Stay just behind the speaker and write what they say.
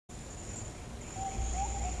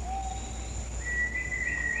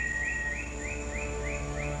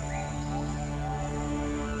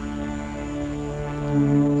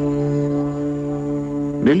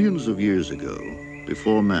Millions of years ago,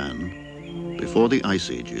 before man, before the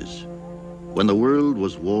ice ages, when the world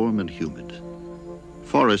was warm and humid,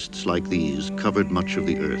 forests like these covered much of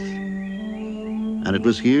the earth. And it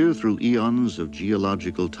was here through eons of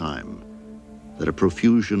geological time that a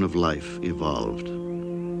profusion of life evolved.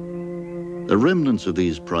 The remnants of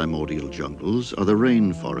these primordial jungles are the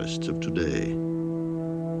rainforests of today.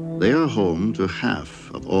 They are home to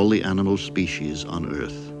half of all the animal species on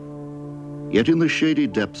Earth. Yet in the shady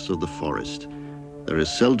depths of the forest, there is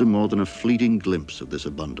seldom more than a fleeting glimpse of this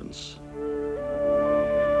abundance.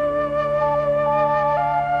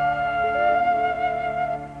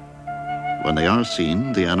 When they are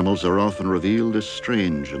seen, the animals are often revealed as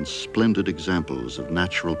strange and splendid examples of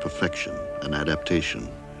natural perfection and adaptation.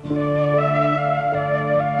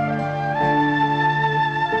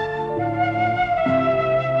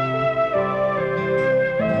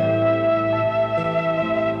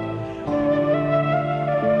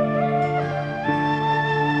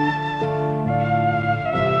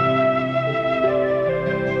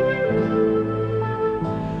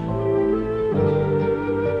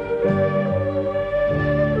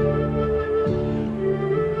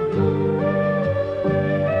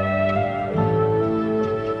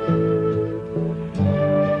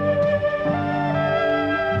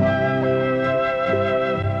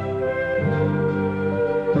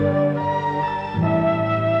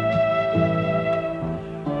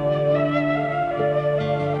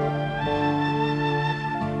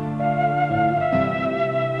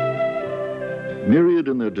 Myriad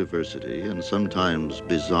in their diversity and sometimes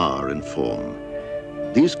bizarre in form,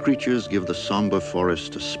 these creatures give the somber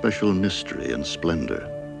forest a special mystery and splendor.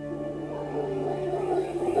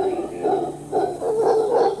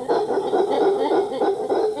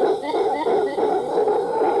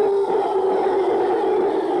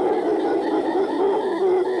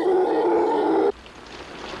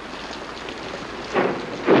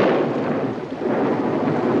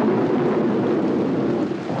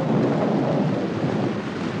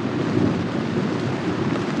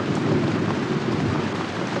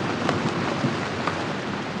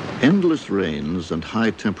 Endless rains and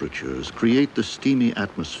high temperatures create the steamy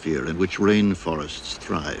atmosphere in which rainforests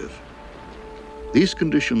thrive. These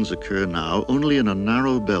conditions occur now only in a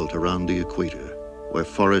narrow belt around the equator, where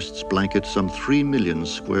forests blanket some 3 million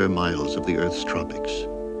square miles of the Earth's tropics.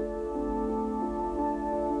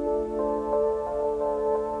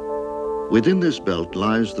 Within this belt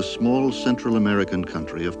lies the small Central American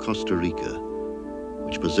country of Costa Rica,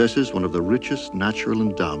 which possesses one of the richest natural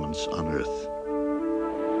endowments on Earth.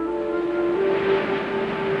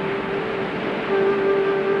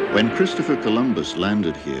 When Christopher Columbus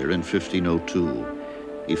landed here in 1502,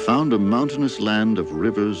 he found a mountainous land of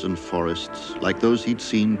rivers and forests like those he'd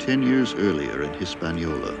seen 10 years earlier in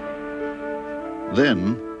Hispaniola.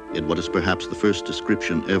 Then, in what is perhaps the first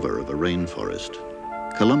description ever of a rainforest,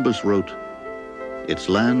 Columbus wrote, "Its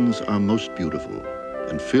lands are most beautiful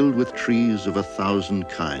and filled with trees of 1,000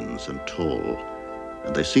 kinds and tall,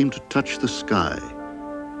 and they seem to touch the sky,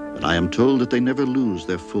 and I am told that they never lose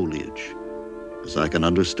their foliage. As I can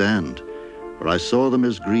understand, for I saw them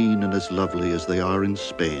as green and as lovely as they are in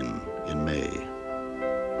Spain in May."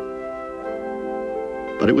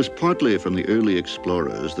 But it was partly from the early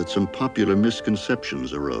explorers that some popular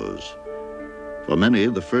misconceptions arose. For many,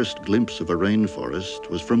 the first glimpse of a rainforest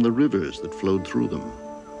was from the rivers that flowed through them.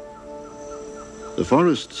 The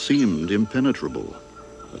forest seemed impenetrable,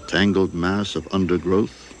 a tangled mass of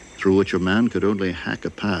undergrowth through which a man could only hack a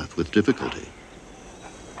path with difficulty.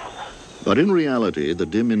 But in reality, the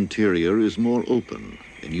dim interior is more open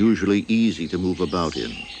and usually easy to move about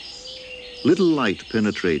in. Little light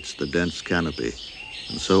penetrates the dense canopy,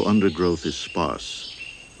 and so undergrowth is sparse.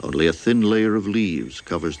 Only a thin layer of leaves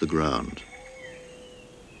covers the ground.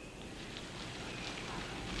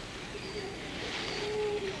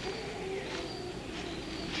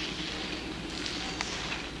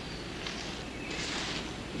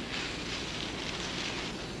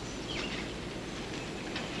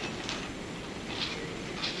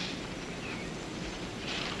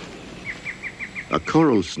 A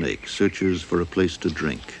coral snake searches for a place to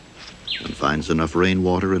drink and finds enough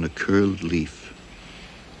rainwater in a curled leaf.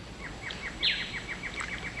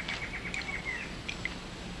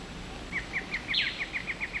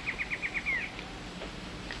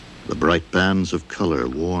 The bright bands of color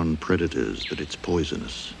warn predators that it's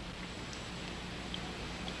poisonous.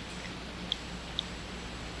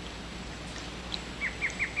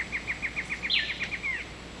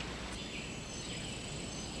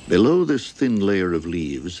 Below this thin layer of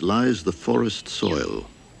leaves lies the forest soil,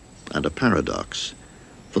 and a paradox.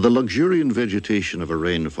 For the luxuriant vegetation of a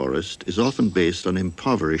rainforest is often based on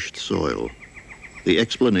impoverished soil. The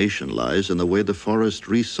explanation lies in the way the forest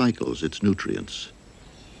recycles its nutrients.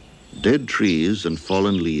 Dead trees and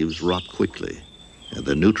fallen leaves rot quickly, and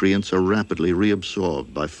the nutrients are rapidly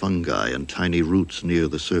reabsorbed by fungi and tiny roots near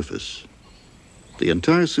the surface. The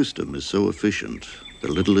entire system is so efficient that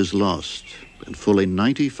little is lost, and fully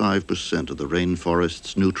 95% of the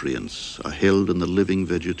rainforest's nutrients are held in the living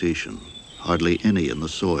vegetation, hardly any in the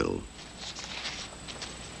soil.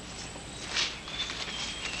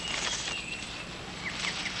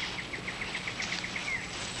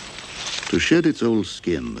 To shed its old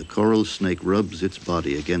skin, the coral snake rubs its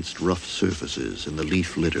body against rough surfaces in the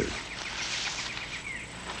leaf litter.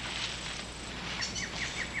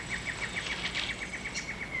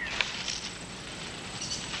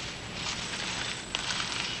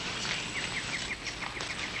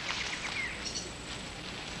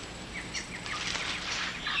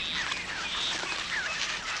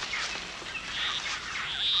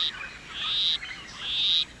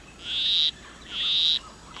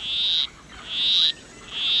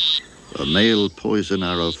 A male poison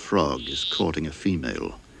arrow frog is courting a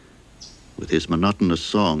female. With his monotonous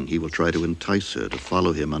song, he will try to entice her to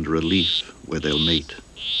follow him under a leaf where they'll mate.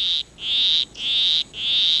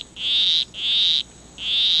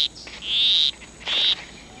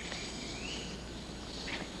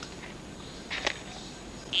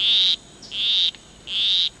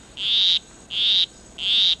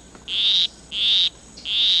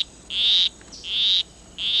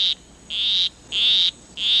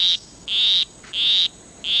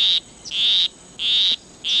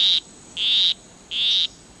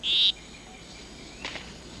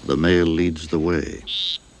 The male leads the way.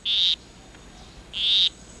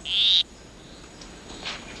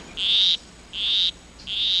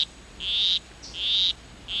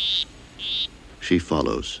 She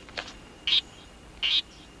follows.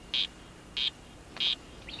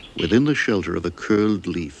 Within the shelter of a curled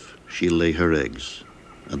leaf, she'll lay her eggs,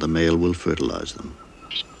 and the male will fertilize them.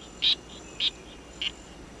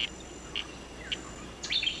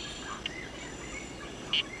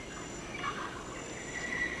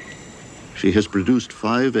 She has produced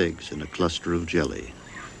 5 eggs in a cluster of jelly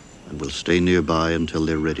and will stay nearby until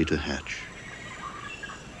they're ready to hatch.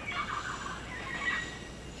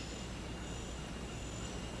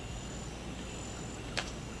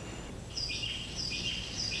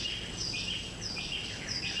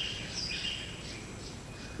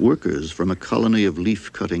 Workers from a colony of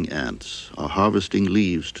leaf-cutting ants are harvesting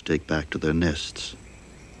leaves to take back to their nests.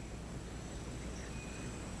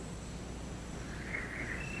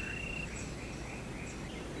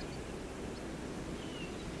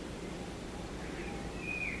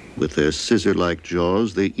 With their scissor-like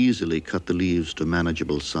jaws, they easily cut the leaves to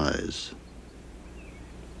manageable size.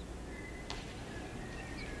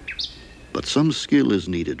 But some skill is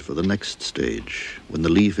needed for the next stage, when the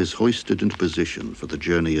leaf is hoisted into position for the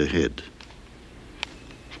journey ahead.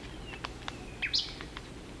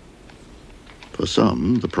 For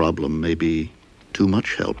some, the problem may be too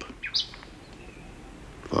much help.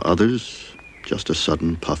 For others, just a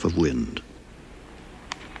sudden puff of wind.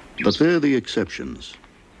 But they're the exceptions.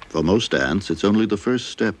 For most ants, it's only the first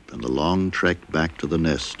step in the long trek back to the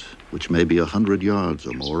nest, which may be 100 yards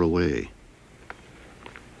or more away.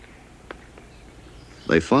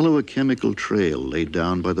 They follow a chemical trail laid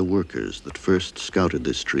down by the workers that first scouted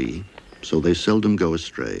this tree, so they seldom go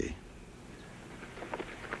astray.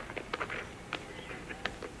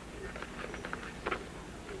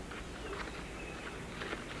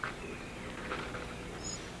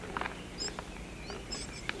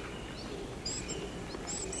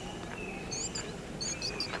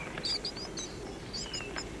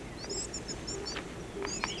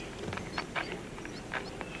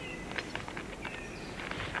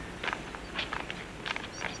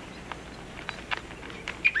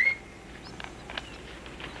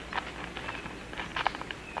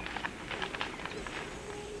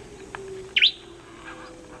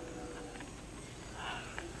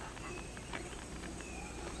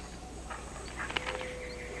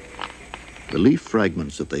 The leaf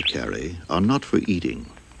fragments that they carry are not for eating.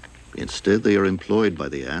 Instead, they are employed by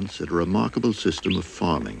the ants at a remarkable system of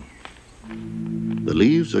farming. The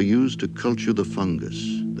leaves are used to culture the fungus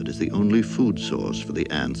that is the only food source for the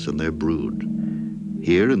ants and their brood.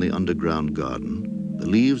 Here in the underground garden, the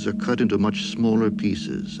leaves are cut into much smaller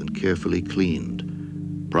pieces and carefully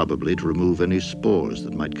cleaned, probably to remove any spores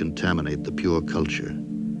that might contaminate the pure culture.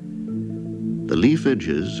 The leaf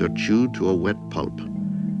edges are chewed to a wet pulp,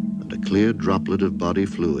 a clear droplet of body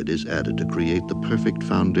fluid is added to create the perfect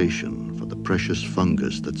foundation for the precious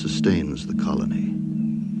fungus that sustains the colony.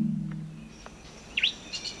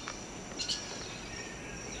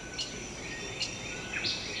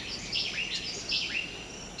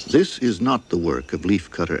 This is not the work of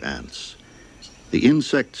leafcutter ants. The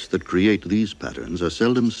insects that create these patterns are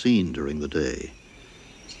seldom seen during the day.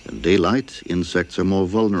 In daylight, insects are more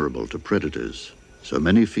vulnerable to predators, so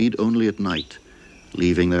many feed only at night,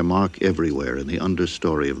 leaving their mark everywhere in the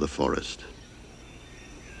understory of the forest.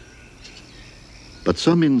 But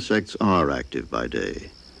some insects are active by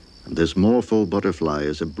day, and this morpho butterfly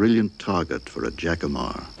is a brilliant target for a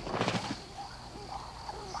jacamar.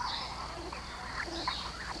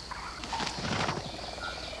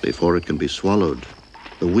 Before it can be swallowed,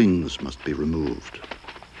 the wings must be removed.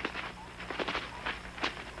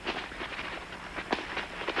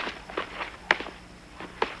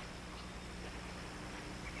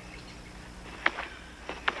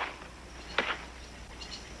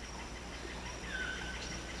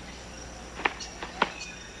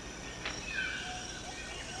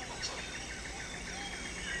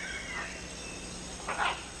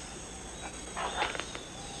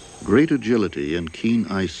 Great agility and keen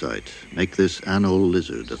eyesight make this anole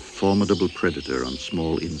lizard a formidable predator on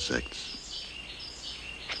small insects.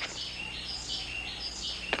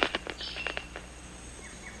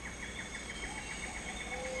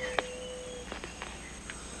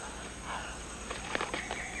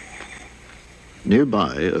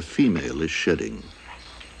 Nearby, a female is shedding.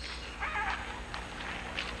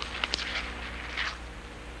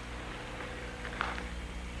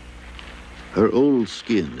 Her old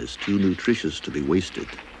skin is too nutritious to be wasted.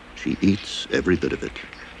 She eats every bit of it.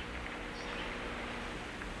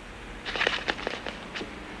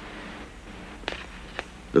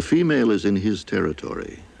 The female is in his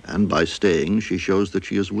territory, and by staying, she shows that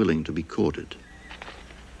she is willing to be courted.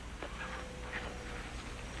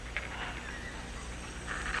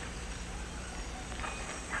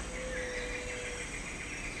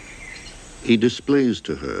 He displays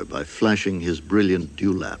to her by flashing his brilliant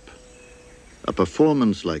dewlap. A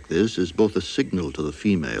performance like this is both a signal to the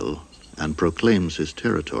female and proclaims his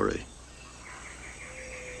territory.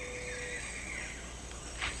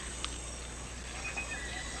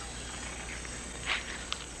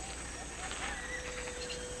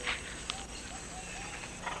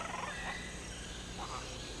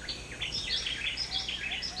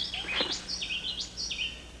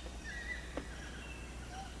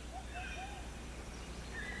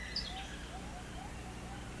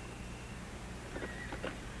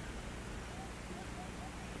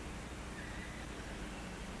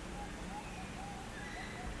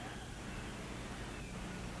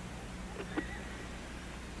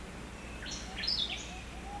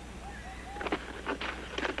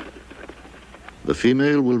 The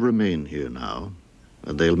female will remain here now,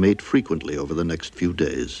 and they'll mate frequently over the next few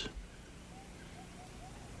days.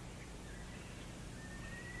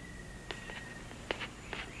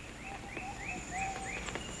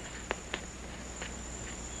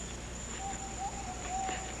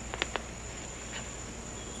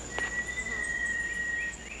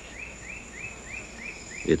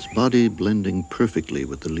 Its body blending perfectly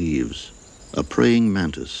with the leaves, a praying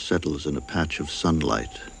mantis settles in a patch of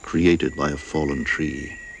sunlight created by a fallen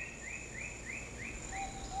tree.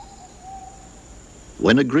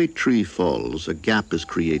 When a great tree falls, a gap is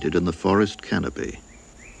created in the forest canopy.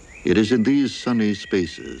 It is in these sunny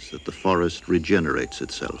spaces that the forest regenerates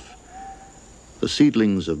itself. The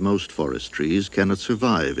seedlings of most forest trees cannot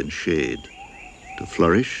survive in shade. To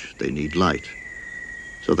flourish, they need light.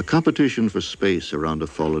 So the competition for space around a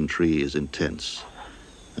fallen tree is intense.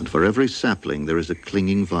 And for every sapling, there is a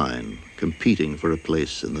clinging vine competing for a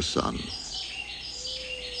place in the sun.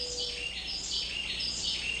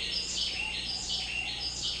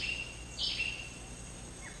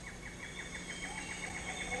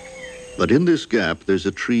 But in this gap, there's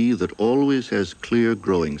a tree that always has clear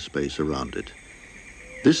growing space around it.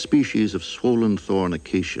 This species of swollen thorn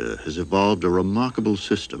acacia has evolved a remarkable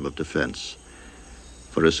system of defense.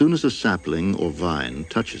 For as soon as a sapling or vine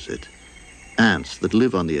touches it, ants that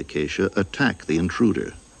live on the acacia attack the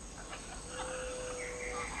intruder.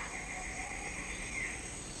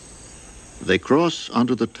 They cross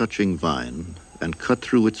onto the touching vine and cut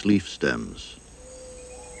through its leaf stems.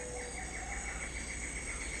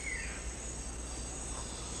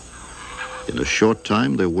 In a short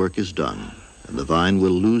time, their work is done, and the vine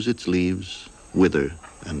will lose its leaves, wither,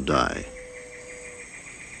 and die.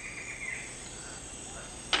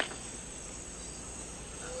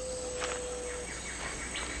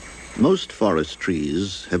 Most forest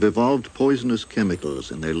trees have evolved poisonous chemicals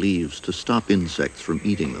in their leaves to stop insects from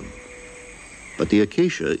eating them. But the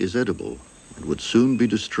acacia is edible and would soon be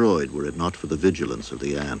destroyed were it not for the vigilance of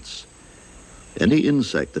the ants. Any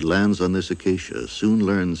insect that lands on this acacia soon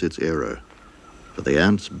learns its error, for the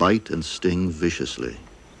ants bite and sting viciously.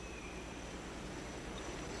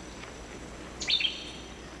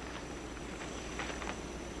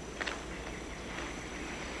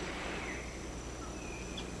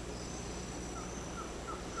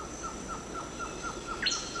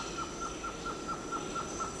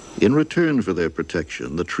 In return for their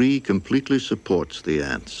protection, the tree completely supports the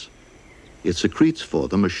ants. It secretes for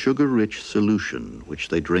them a sugar-rich solution, which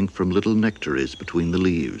they drink from little nectaries between the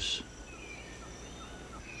leaves.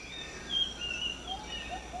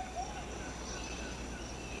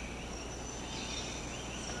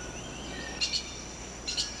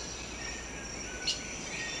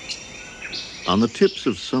 On the tips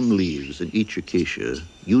of some leaves in each acacia,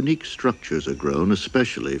 unique structures are grown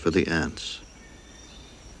especially for the ants.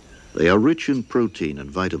 They are rich in protein and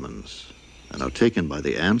vitamins and are taken by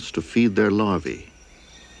the ants to feed their larvae.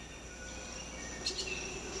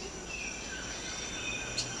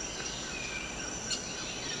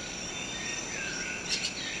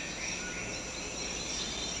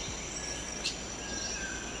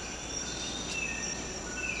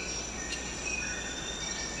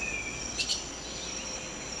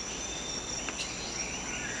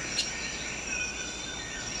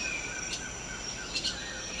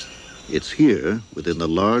 It's here, within the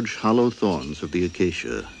large hollow thorns of the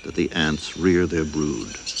acacia, that the ants rear their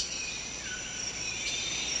brood.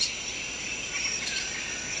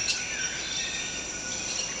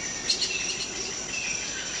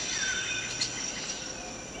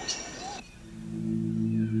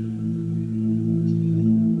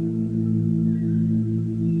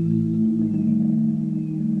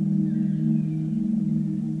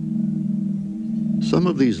 Some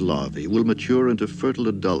of these larvae will mature into fertile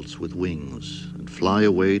adults with wings and fly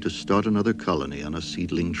away to start another colony on a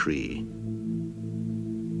seedling tree.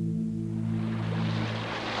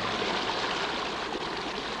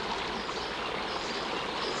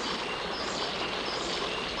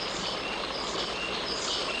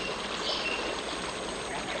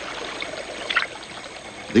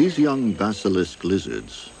 These young basilisk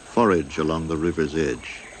lizards forage along the river's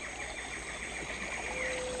edge.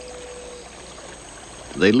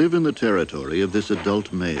 They live in the territory of this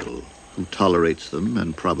adult male, who tolerates them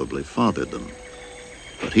and probably fathered them.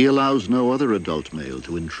 But he allows no other adult male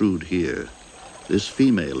to intrude here. This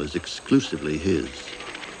female is exclusively his.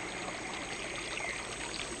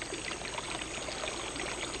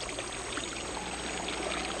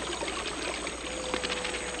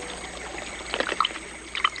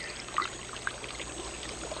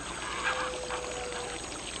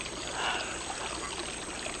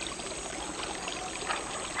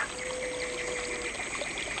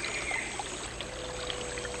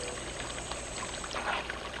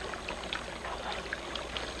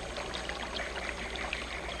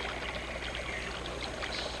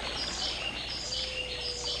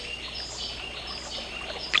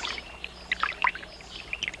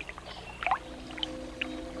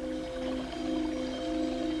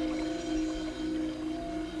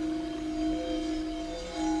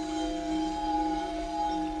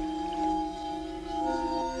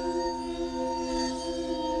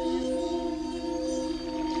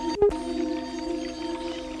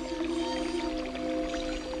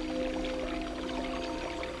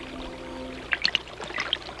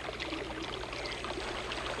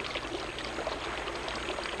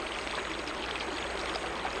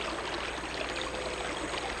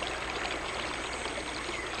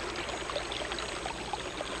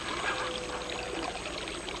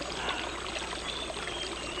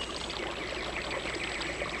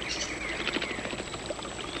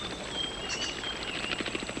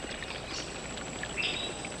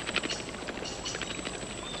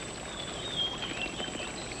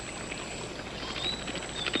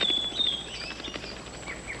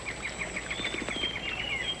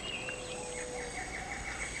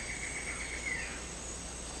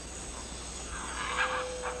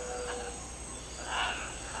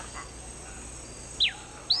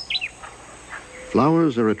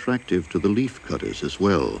 Flowers are attractive to the leaf cutters as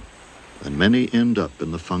well, and many end up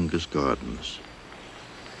in the fungus gardens.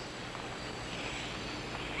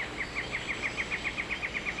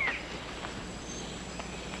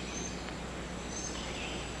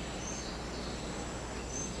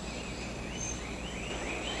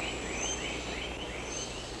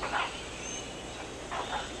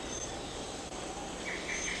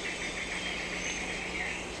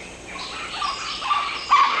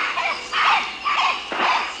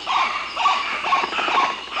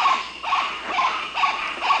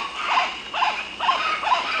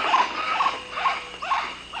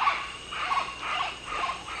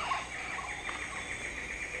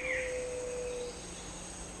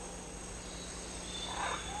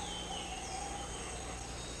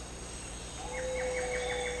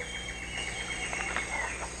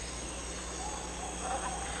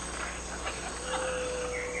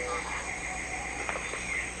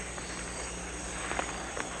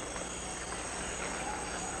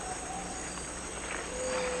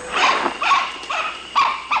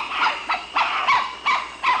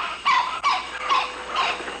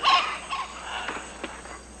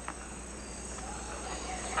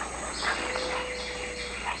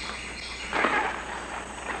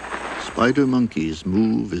 Spider monkeys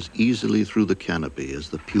move as easily through the canopy as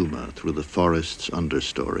the puma through the forest's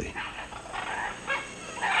understory.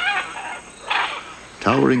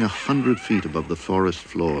 Towering 100 feet above the forest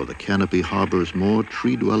floor, the canopy harbors more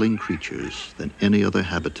tree-dwelling creatures than any other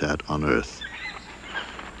habitat on Earth.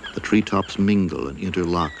 The treetops mingle and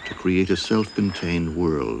interlock to create a self-contained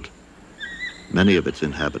world. Many of its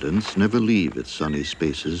inhabitants never leave its sunny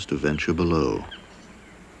spaces to venture below.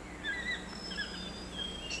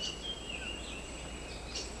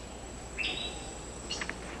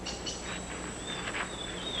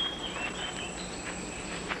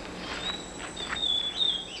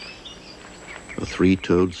 A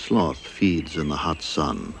three-toed sloth feeds in the hot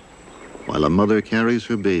sun, while a mother carries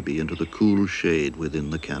her baby into the cool shade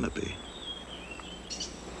within the canopy.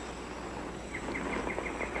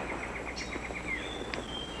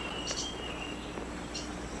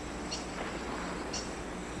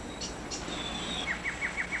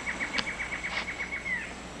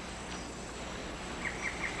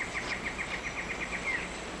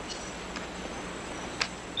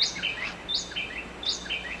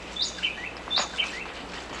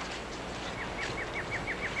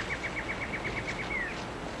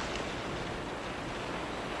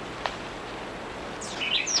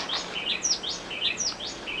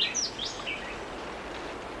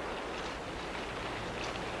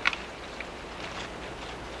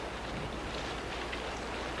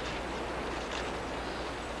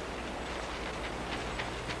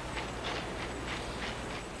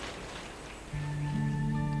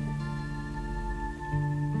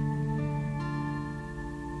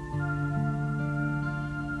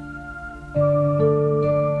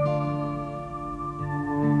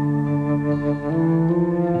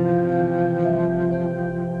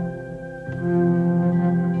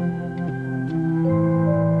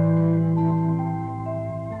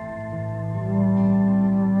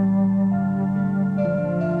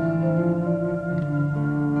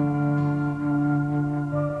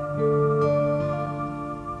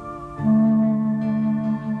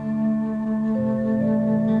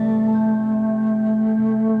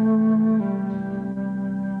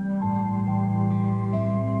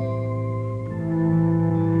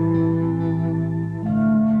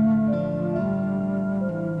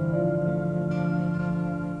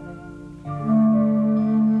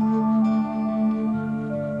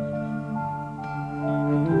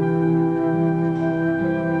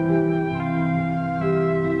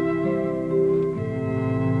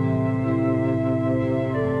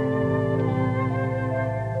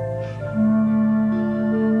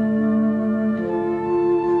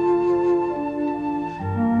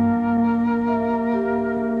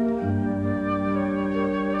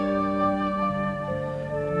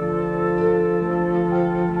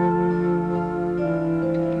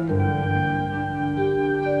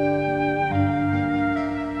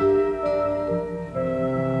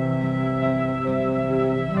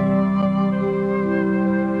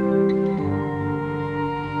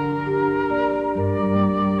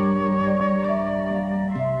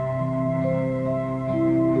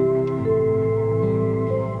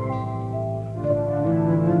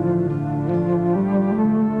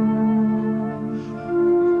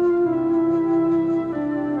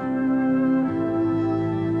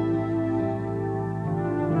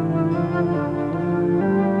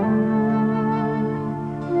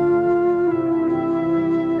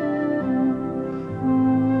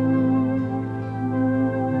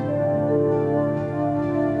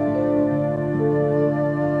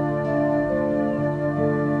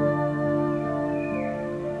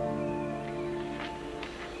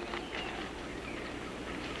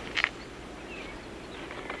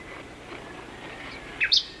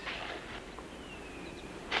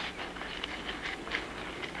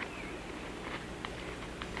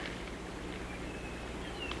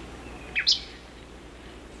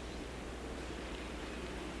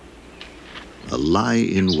 A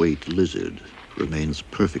lie-in-wait lizard remains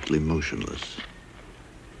perfectly motionless.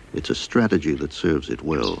 It's a strategy that serves it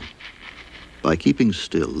well. By keeping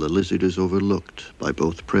still, the lizard is overlooked by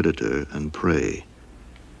both predator and prey,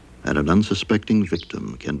 and an unsuspecting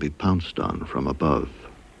victim can be pounced on from above.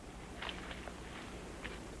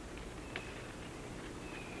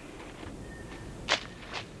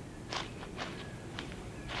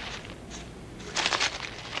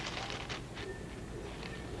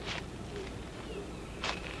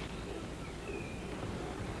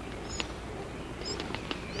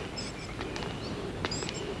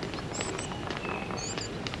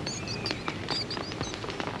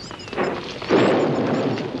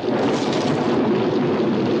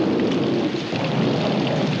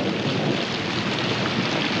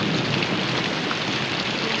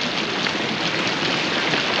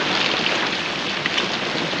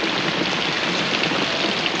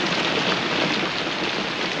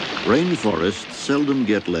 Rainforests seldom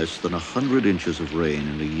get less than 100 inches of rain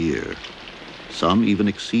in a year. Some even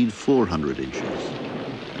exceed 400 inches.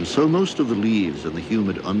 And so most of the leaves in the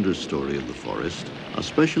humid understory of the forest are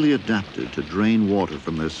specially adapted to drain water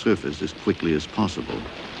from their surface as quickly as possible.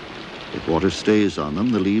 If water stays on them,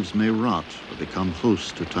 the leaves may rot or become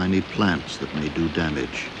host to tiny plants that may do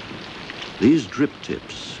damage. These drip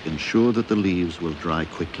tips ensure that the leaves will dry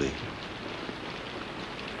quickly.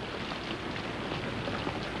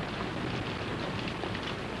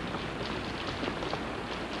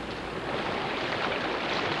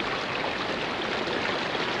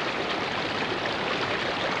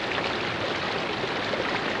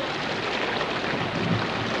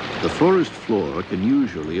 The forest floor can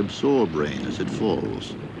usually absorb rain as it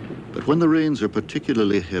falls, but when the rains are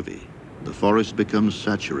particularly heavy, the forest becomes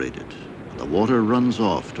saturated, and the water runs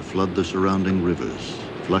off to flood the surrounding rivers,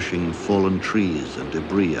 flushing fallen trees and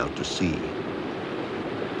debris out to sea.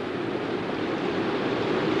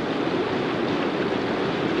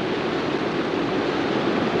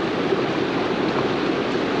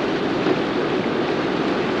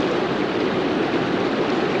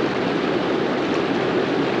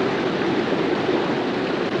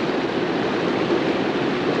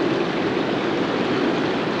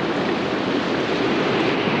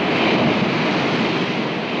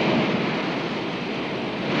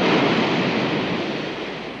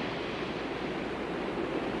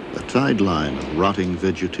 A tide line of rotting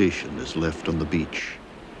vegetation is left on the beach,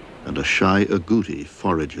 and a shy agouti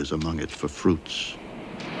forages among it for fruits.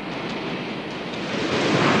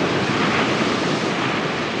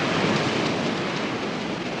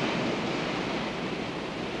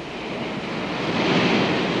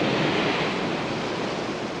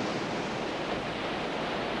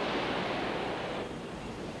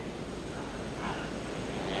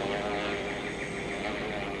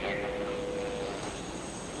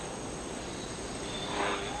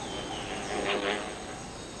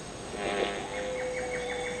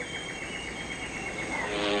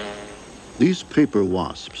 These paper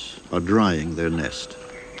wasps are drying their nest.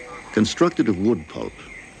 Constructed of wood pulp,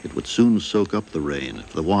 it would soon soak up the rain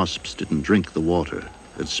if the wasps didn't drink the water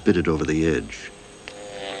and spit it over the edge.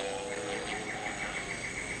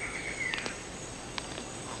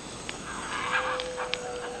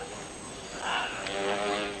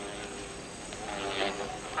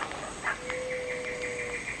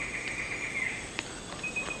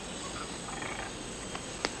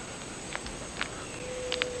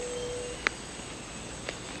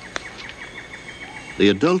 The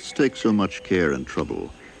adults take so much care and trouble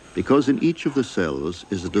because in each of the cells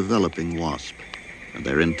is a developing wasp, and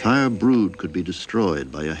their entire brood could be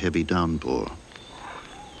destroyed by a heavy downpour.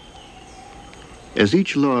 As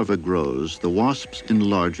each larva grows, the wasps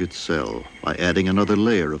enlarge its cell by adding another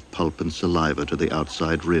layer of pulp and saliva to the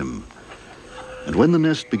outside rim. And when the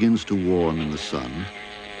nest begins to warm in the sun,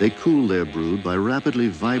 they cool their brood by rapidly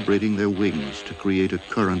vibrating their wings to create a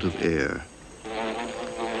current of air.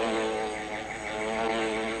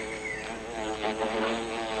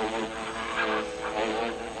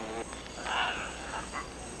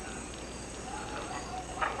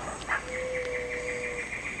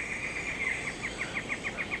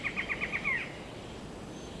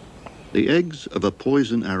 The eggs of a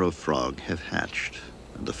poison arrow frog have hatched,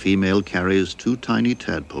 and the female carries 2 tiny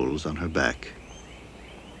tadpoles on her back.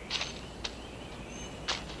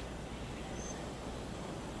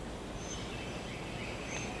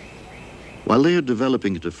 While they are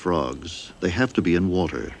developing into frogs, they have to be in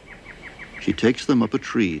water. She takes them up a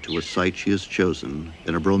tree to a site she has chosen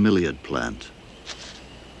in a bromeliad plant.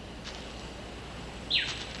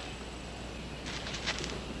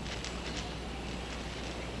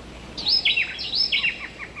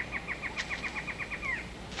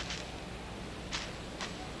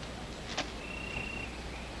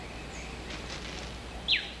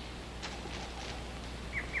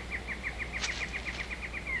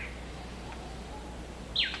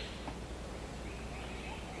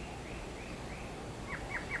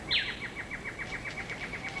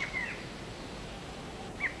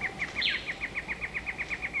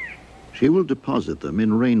 She will deposit them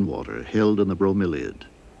in rainwater held in the bromeliad.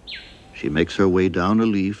 She makes her way down a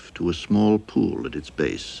leaf to a small pool at its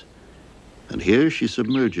base. And here she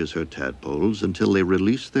submerges her tadpoles until they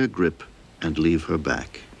release their grip and leave her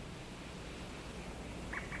back.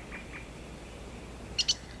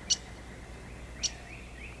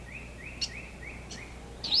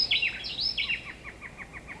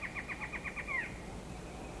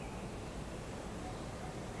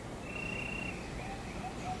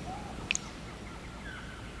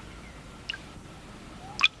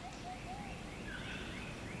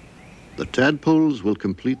 The tadpoles will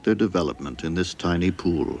complete their development in this tiny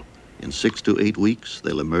pool. In 6 to 8 weeks,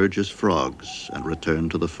 they'll emerge as frogs and return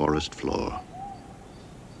to the forest floor.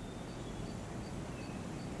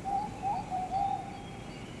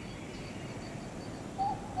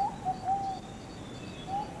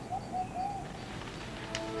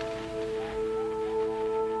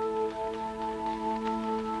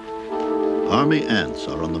 Army ants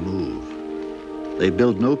are on the move. They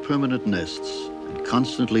build no permanent nests and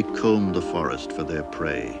constantly comb the forest for their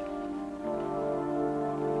prey.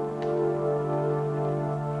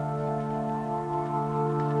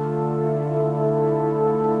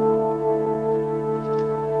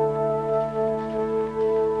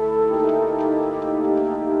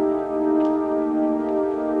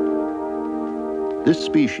 This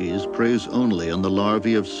species preys only on the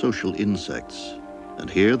larvae of social insects, and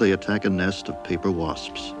here they attack a nest of paper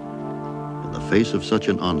wasps. In the face of such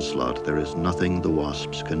an onslaught, there is nothing the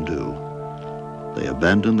wasps can do. They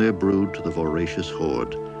abandon their brood to the voracious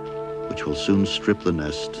horde, which will soon strip the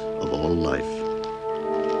nest of all life.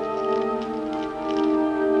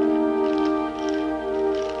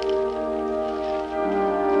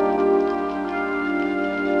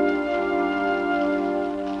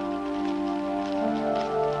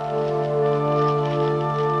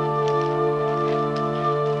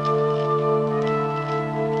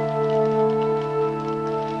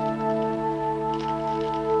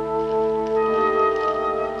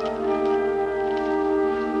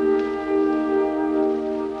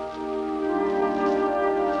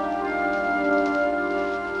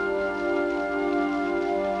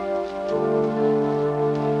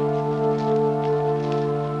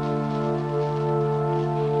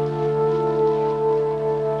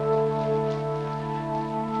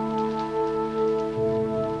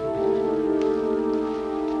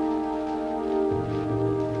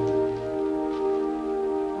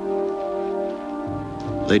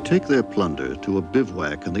 They take their plunder to a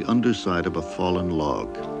bivouac on the underside of a fallen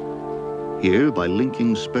log. Here, by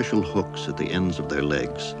linking special hooks at the ends of their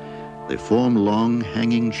legs, they form long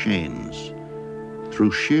hanging chains.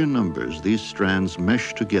 Through sheer numbers, these strands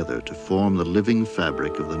mesh together to form the living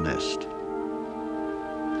fabric of the nest.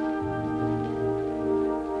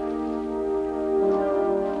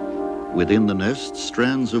 Within the nest,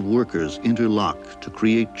 strands of workers interlock to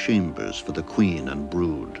create chambers for the queen and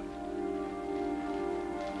brood.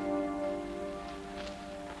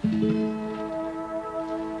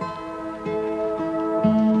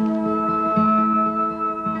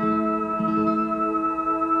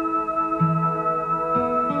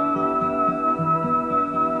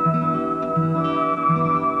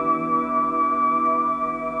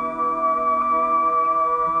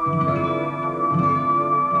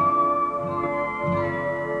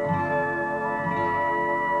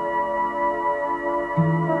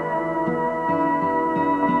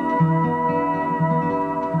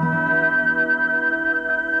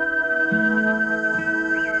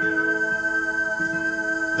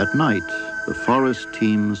 At night, the forest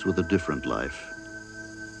teems with a different life.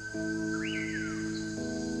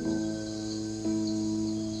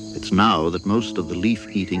 It's now that most of the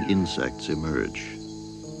leaf-eating insects emerge.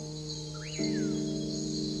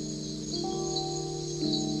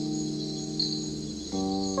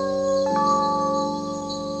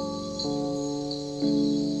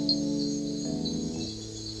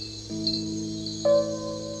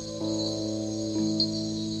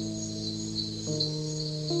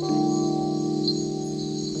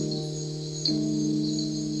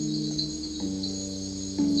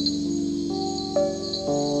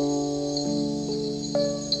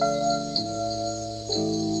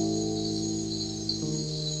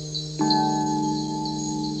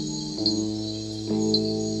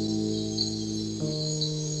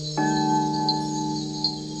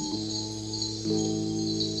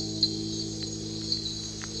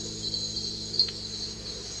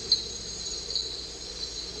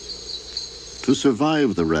 To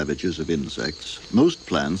survive the ravages of insects, most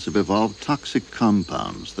plants have evolved toxic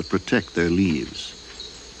compounds that protect their leaves.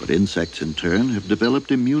 But insects, in turn, have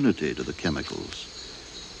developed immunity to the chemicals.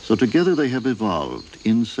 So together they have evolved,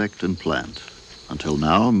 insect and plant. Until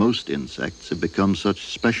now, most insects have become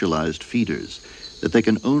such specialized feeders that they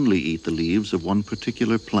can only eat the leaves of one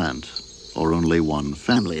particular plant, or only one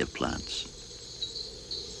family of plants.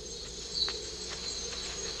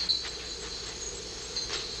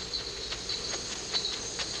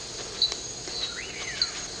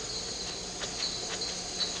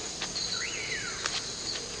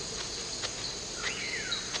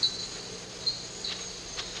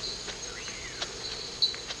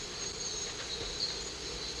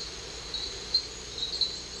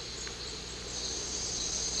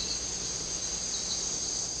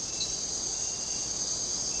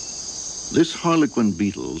 This harlequin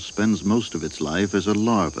beetle spends most of its life as a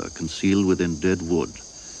larva concealed within dead wood.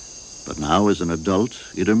 But now, as an adult,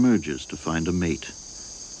 it emerges to find a mate.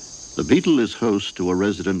 The beetle is host to a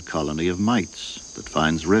resident colony of mites that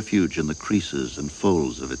finds refuge in the creases and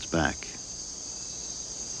folds of its back.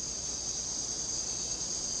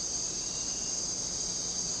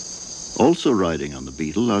 Also riding on the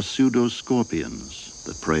beetle are pseudoscorpions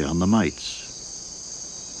that prey on the mites.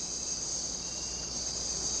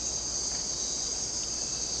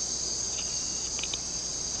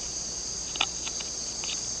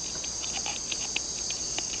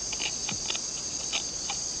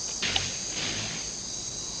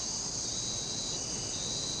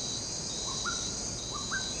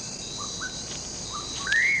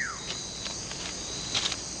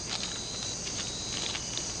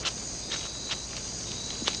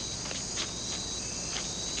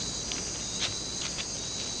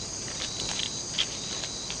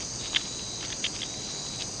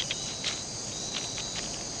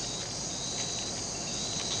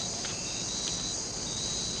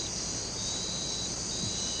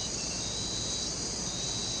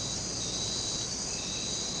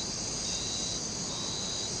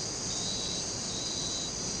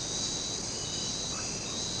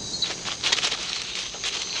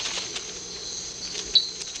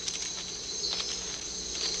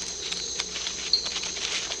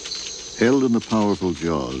 Held in the powerful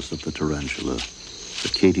jaws of the tarantula, the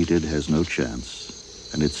katydid has no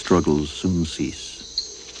chance, and its struggles soon cease.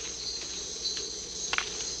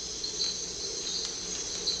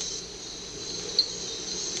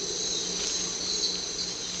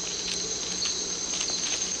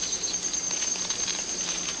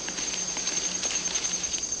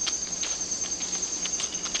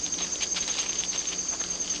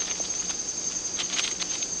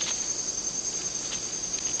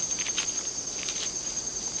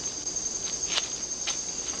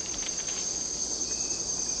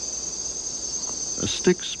 A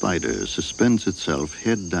stick spider suspends itself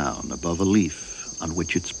head down above a leaf on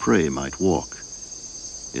which its prey might walk.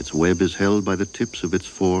 Its web is held by the tips of its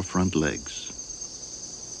 4 front legs.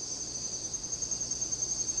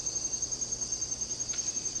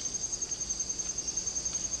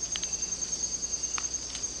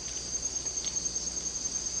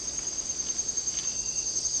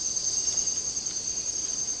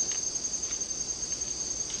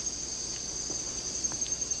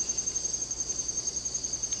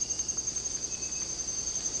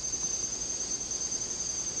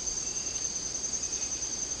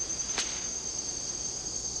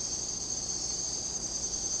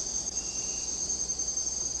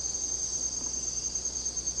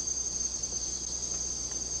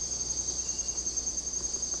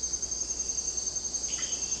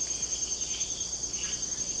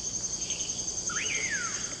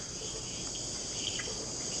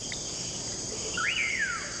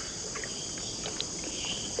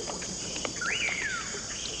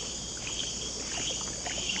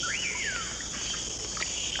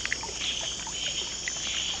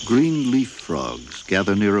 Green leaf frogs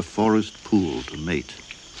gather near a forest pool to mate.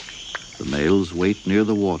 The males wait near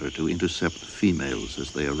the water to intercept the females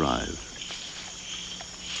as they arrive.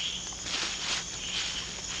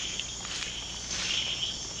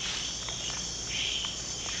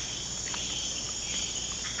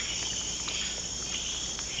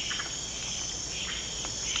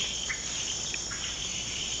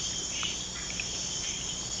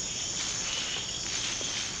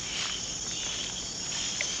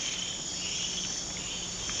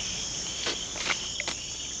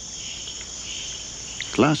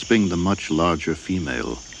 Clasping the much larger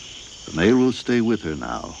female, the male will stay with her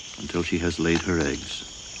now until she has laid her eggs.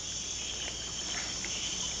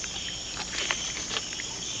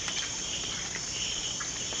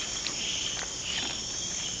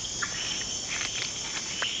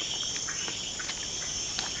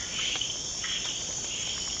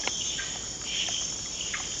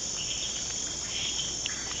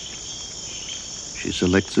 She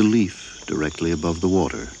selects a leaf directly above the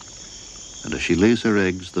water, and as she lays her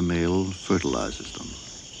eggs, the male fertilizes them.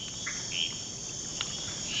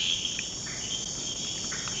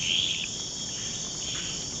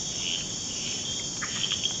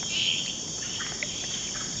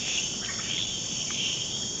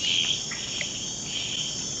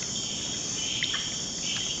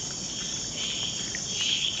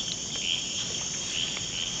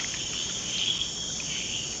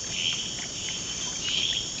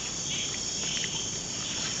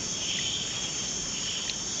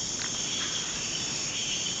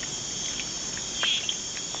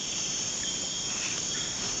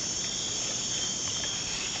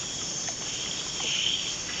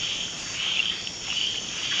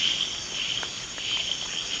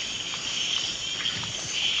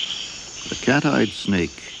 The cat-eyed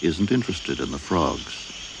snake isn't interested in the frogs.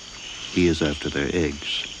 He is after their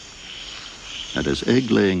eggs. And as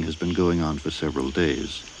egg-laying has been going on for several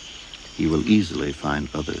days, he will easily find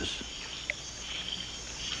others.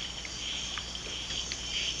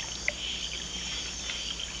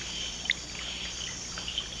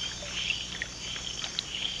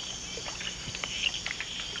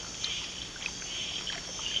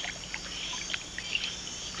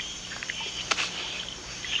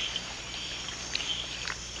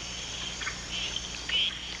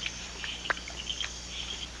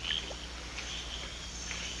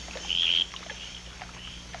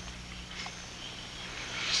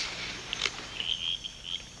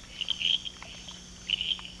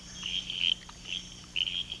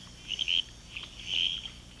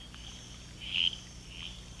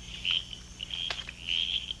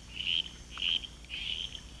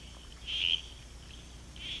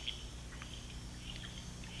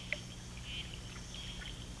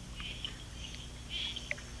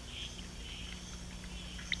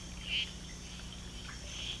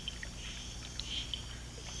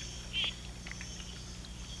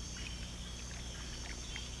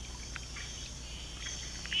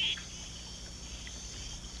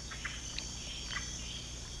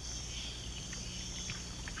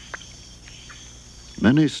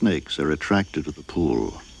 Many snakes are attracted to the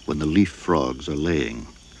pool when the leaf frogs are laying.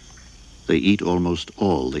 They eat almost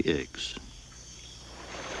all the eggs.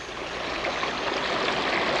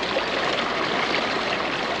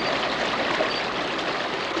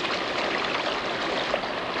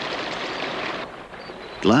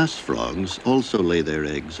 Glass frogs also lay their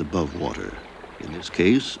eggs above water, in this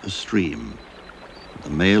case, a stream. The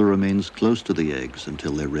male remains close to the eggs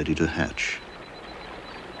until they're ready to hatch.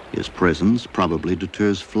 His presence probably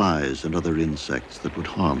deters flies and other insects that would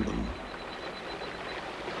harm them.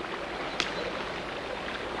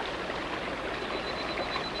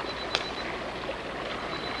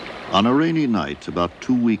 On a rainy night, about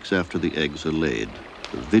 2 weeks after the eggs are laid,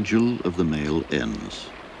 the vigil of the male ends,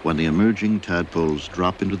 when the emerging tadpoles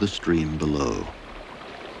drop into the stream below.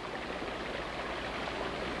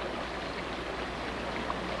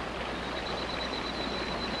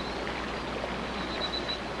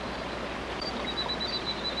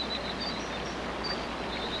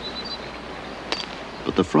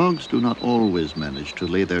 But the frogs do not always manage to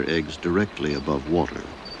lay their eggs directly above water.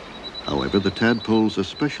 However, the tadpoles are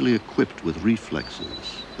specially equipped with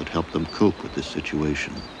reflexes that help them cope with this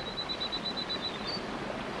situation.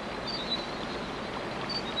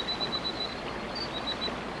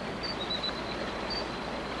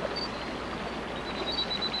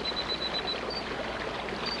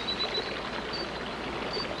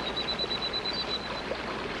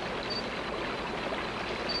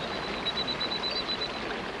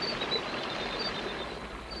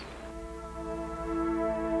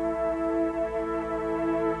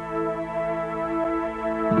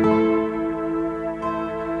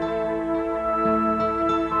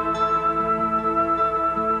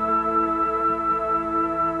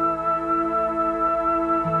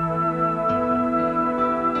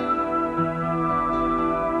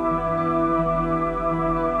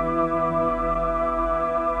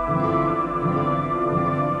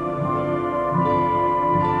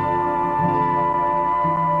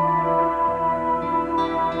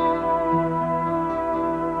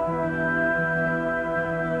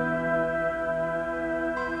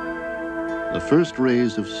 The first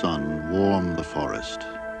rays of sun warm the forest,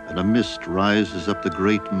 and a mist rises up the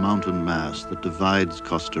great mountain mass that divides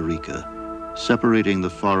Costa Rica, separating the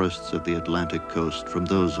forests of the Atlantic coast from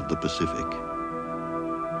those of the Pacific.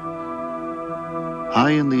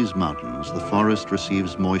 High in these mountains, the forest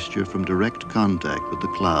receives moisture from direct contact with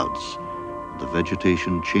the clouds. The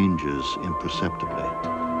vegetation changes imperceptibly.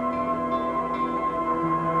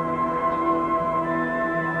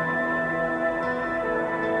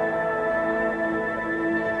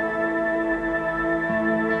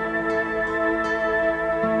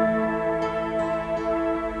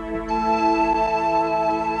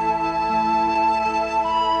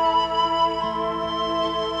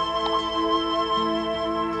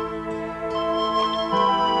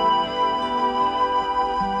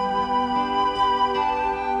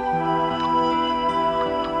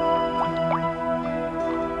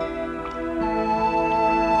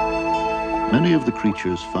 Many of the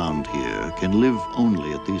creatures found here can live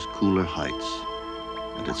only at these cooler heights,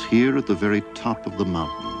 and it's here at the very top of the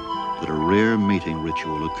mountain that a rare mating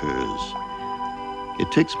ritual occurs.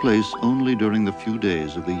 It takes place only during the few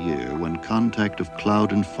days of the year when contact of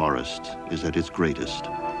cloud and forest is at its greatest.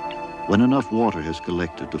 when enough water has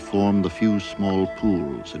collected to form the few small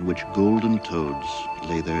pools in which golden toads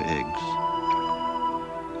lay their eggs.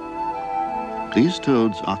 These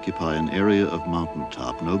toads occupy an area of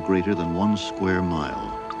mountaintop no greater than 1 square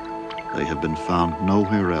mile. They have been found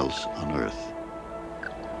nowhere else on Earth.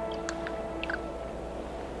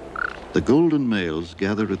 The golden males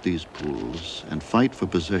gather at these pools and fight for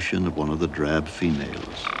possession of one of the drab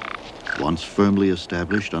females. Once firmly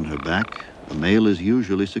established on her back, the male is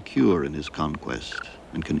usually secure in his conquest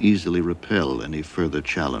and can easily repel any further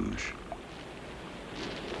challenge.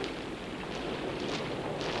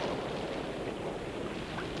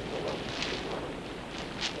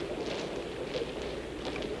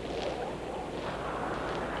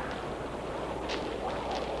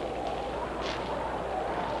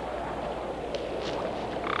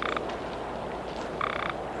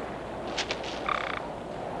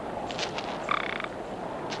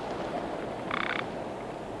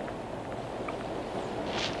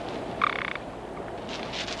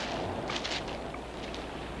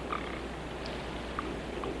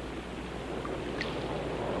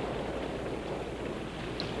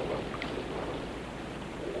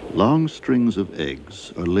 Long strings of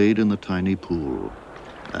eggs are laid in the tiny pool,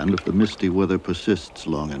 and if the misty weather persists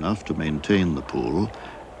long enough to maintain the pool,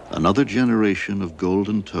 another generation of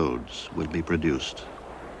golden toads will be produced.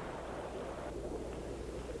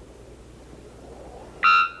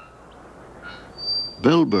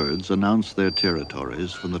 Bellbirds announce their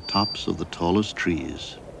territories from the tops of the tallest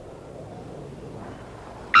trees.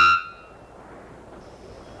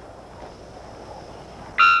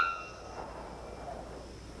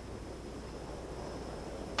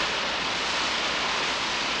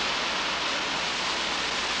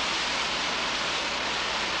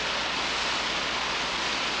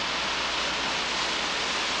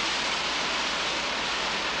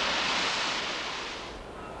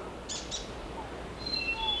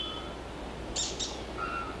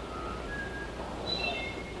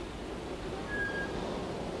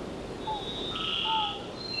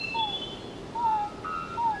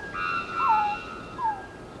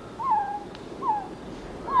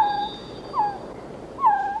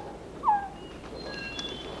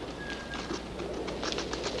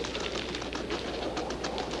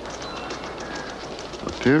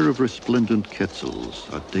 A pair of resplendent quetzals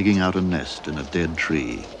are digging out a nest in a dead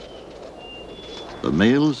tree. The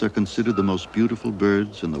males are considered the most beautiful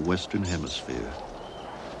birds in the Western Hemisphere.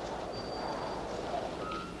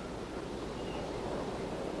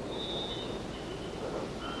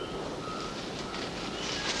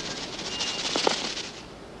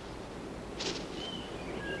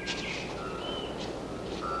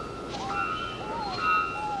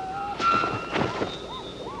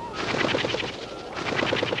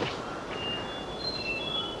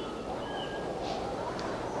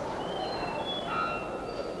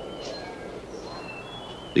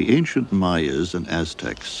 The ancient Mayas and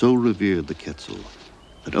Aztecs so revered the quetzal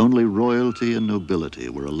that only royalty and nobility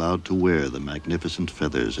were allowed to wear the magnificent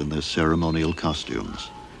feathers in their ceremonial costumes.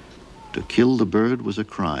 To kill the bird was a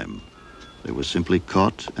crime. They were simply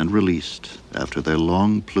caught and released after their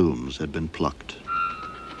long plumes had been plucked.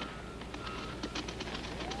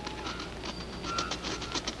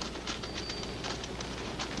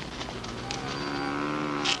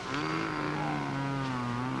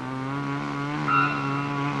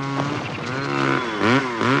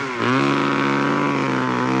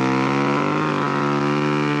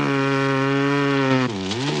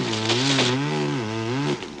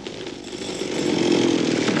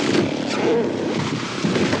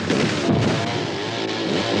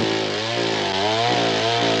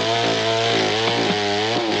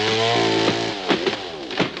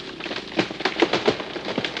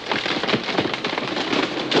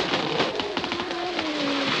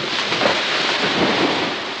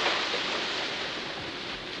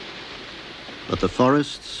 But the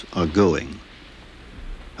forests are going.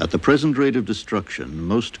 At the present rate of destruction,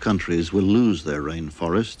 most countries will lose their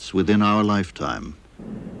rainforests within our lifetime.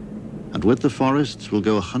 And with the forests will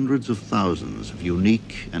go hundreds of thousands of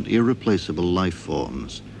unique and irreplaceable life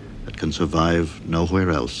forms that can survive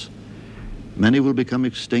nowhere else. Many will become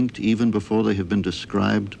extinct even before they have been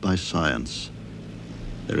described by science.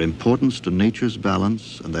 Their importance to nature's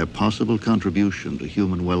balance and their possible contribution to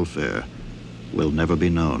human welfare will never be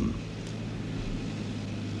known.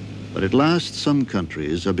 But at last, some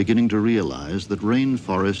countries are beginning to realize that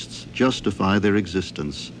rainforests justify their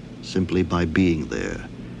existence simply by being there.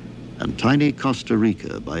 And tiny Costa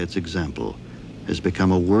Rica, by its example, has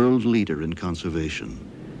become a world leader in conservation.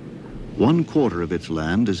 1/4 of its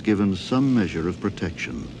land is given some measure of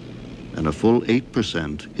protection. and a full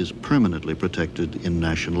 8% is permanently protected in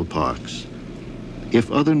national parks.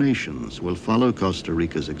 If other nations will follow Costa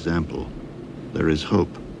Rica's example, there is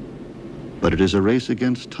hope. But it is a race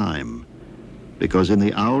against time, because in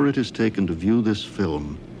the hour it has taken to view this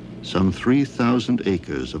film, some 3,000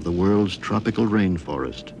 acres of the world's tropical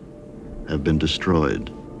rainforest have been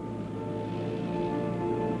destroyed.